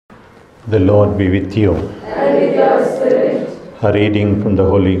The Lord be with you. And with your spirit. A reading from the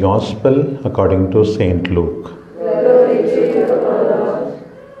Holy Gospel according to Saint Luke. Glory to you, O Lord.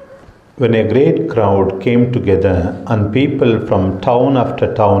 When a great crowd came together and people from town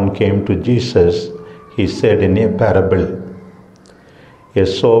after town came to Jesus, he said in a parable, "A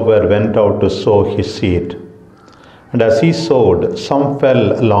sower went out to sow his seed. And as he sowed, some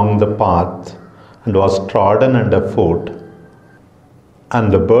fell along the path and was trodden underfoot, and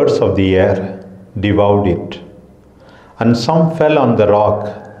the birds of the air devoured it. And some fell on the rock,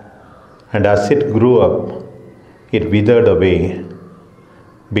 and as it grew up, it withered away,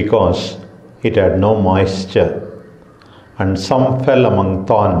 because it had no moisture. And some fell among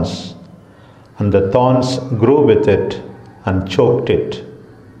thorns, and the thorns grew with it and choked it.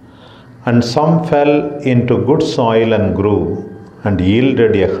 And some fell into good soil and grew, and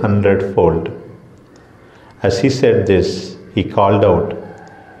yielded 100-fold. As he said this, he called out,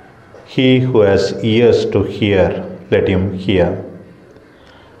 "He who has ears to hear, let him hear."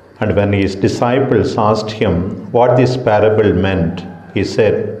 And when his disciples asked him what this parable meant, he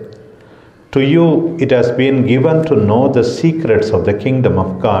said, "To you it has been given to know the secrets of the kingdom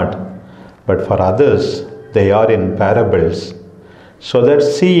of God, but for others they are in parables, so that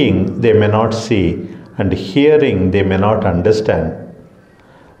seeing they may not see, and hearing they may not understand.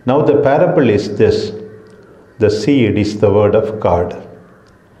 Now the parable is this: the seed is the word of God.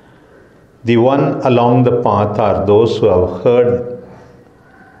 The one along the path are those who have heard.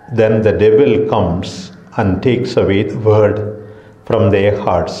 Then the devil comes and takes away the word from their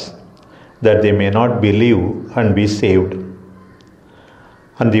hearts, that they may not believe and be saved.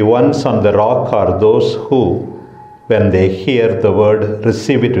 And the ones on the rock are those who, when they hear the word,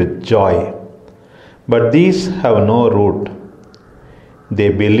 receive it with joy. But these have no root. They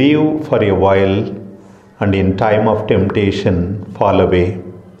believe for a while, and in time of temptation fall away.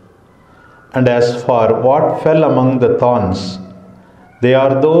 And as for what fell among the thorns, they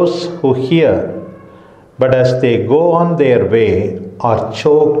are those who hear, but as they go on their way, are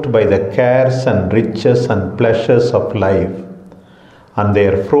choked by the cares and riches and pleasures of life, and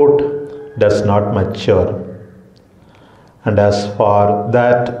their fruit does not mature. And as for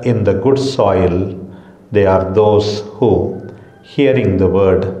that in the good soil, they are those who, hearing the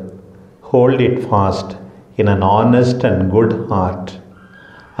word, hold it fast in an honest and good heart,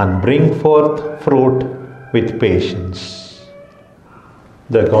 and bring forth fruit with patience."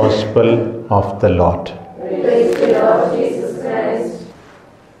 The Gospel of the Lord. Praise to Lord Jesus Christ.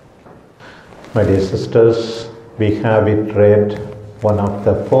 My dear sisters, we have it read one of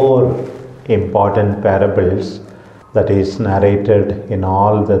the 4 important parables that is narrated in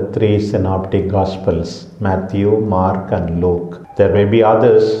all the 3 synoptic Gospels, Matthew, Mark and Luke. There may be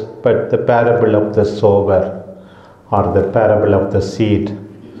others, but the parable of the sower, or the parable of the seed,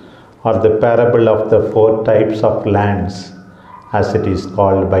 or the parable of the 4 types of lands, as it is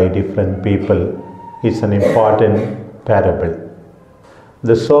called by different people, is an important parable.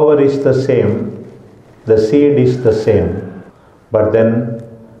 The sower is the same, the seed is the same, but then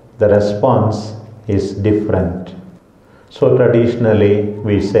the response is different. So traditionally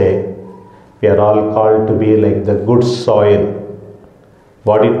we say we are all called to be like the good soil.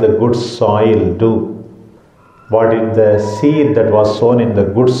 What did the good soil do? What did the seed that was sown in the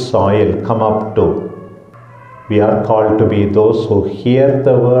good soil come up to? We are called to be those who hear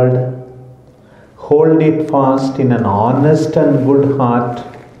the word, hold it fast in an honest and good heart,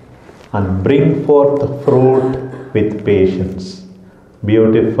 and bring forth fruit with patience.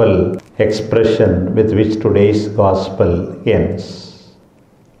 Beautiful expression with which today's Gospel ends.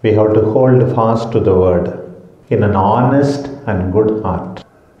 We have to hold fast to the word in an honest and good heart.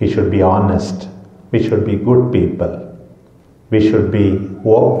 We should be honest. We should be good people. We should be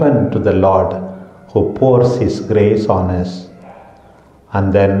open to the Lord who pours His grace on us,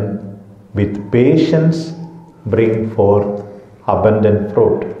 and then with patience bring forth abundant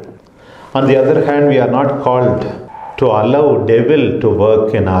fruit. On the other hand, we are not called to allow devil to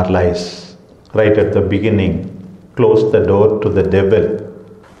work in our lives. Right at the beginning, close the door to the devil.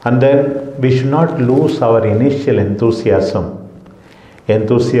 And then we should not lose our initial enthusiasm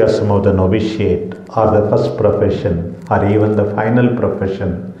of the novitiate, or the first profession, or even the final profession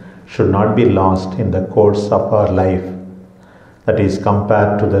should not be lost in the course of our life. That is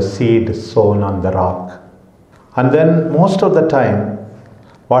compared to the seed sown on the rock. And then most of the time,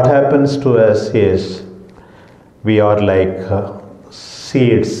 what happens to us is we are like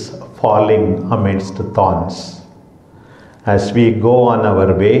seeds falling amidst thorns. As we go on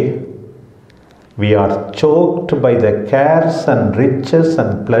our way, we are choked by the cares and riches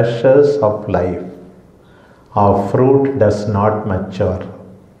and pleasures of life. Our fruit does not mature.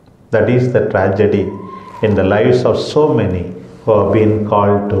 That is the tragedy in the lives of so many who have been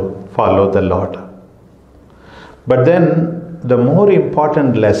called to follow the Lord. But then the more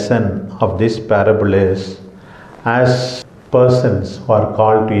important lesson of this parable is, as persons who are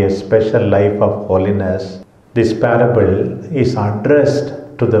called to a special life of holiness, this parable is addressed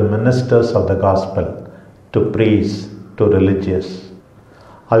to the ministers of the gospel, to priests, to religious.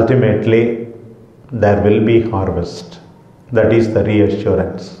 Ultimately, there will be harvest. That is the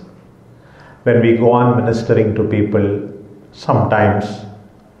reassurance. When we go on ministering to people, sometimes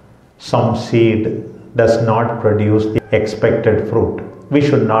some seed does not produce the expected fruit. We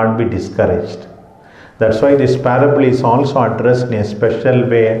should not be discouraged. That's why this parable is also addressed in a special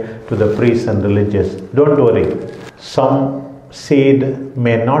way to the priests and religious. Don't worry. Some seed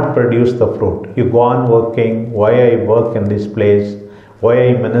may not produce the fruit. You go on working. Why I work in this place? Why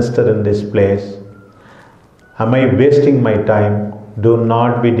I minister in this place? Am I wasting my time? Do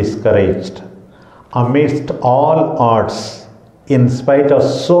not be discouraged. Amidst all odds, in spite of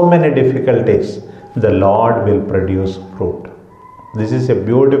so many difficulties, the Lord will produce fruit. This is a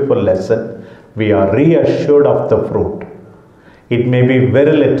beautiful lesson. We are reassured of the fruit. It may be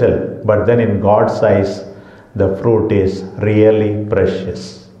very little, but then in God's eyes, the fruit is really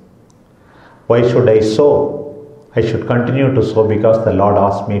precious. Why should I sow? I should continue to sow because the Lord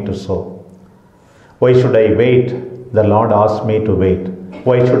asked me to sow. Why should I wait? The Lord asked me to wait.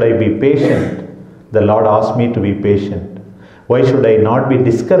 Why should I be patient? The Lord asked me to be patient. Why should I not be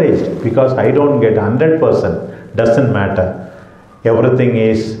discouraged? Because I don't get 100%. Doesn't matter. Everything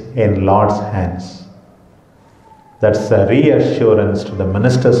is in Lord's hands. That's a reassurance to the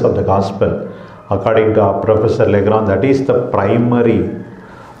ministers of the gospel. According to our Professor Legrand, that is the primary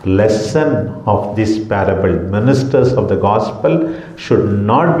lesson of this parable. Ministers of the gospel should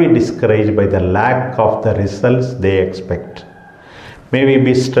not be discouraged by the lack of the results they expect. May we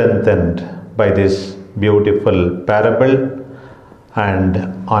be strengthened by this beautiful parable, and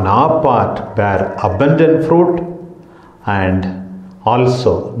on our part bear abundant fruit, and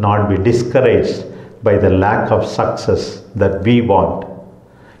also not be discouraged by the lack of success that we want.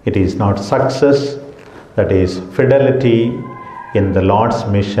 It is not success, that is fidelity in the Lord's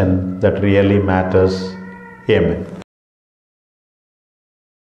mission that really matters. Amen.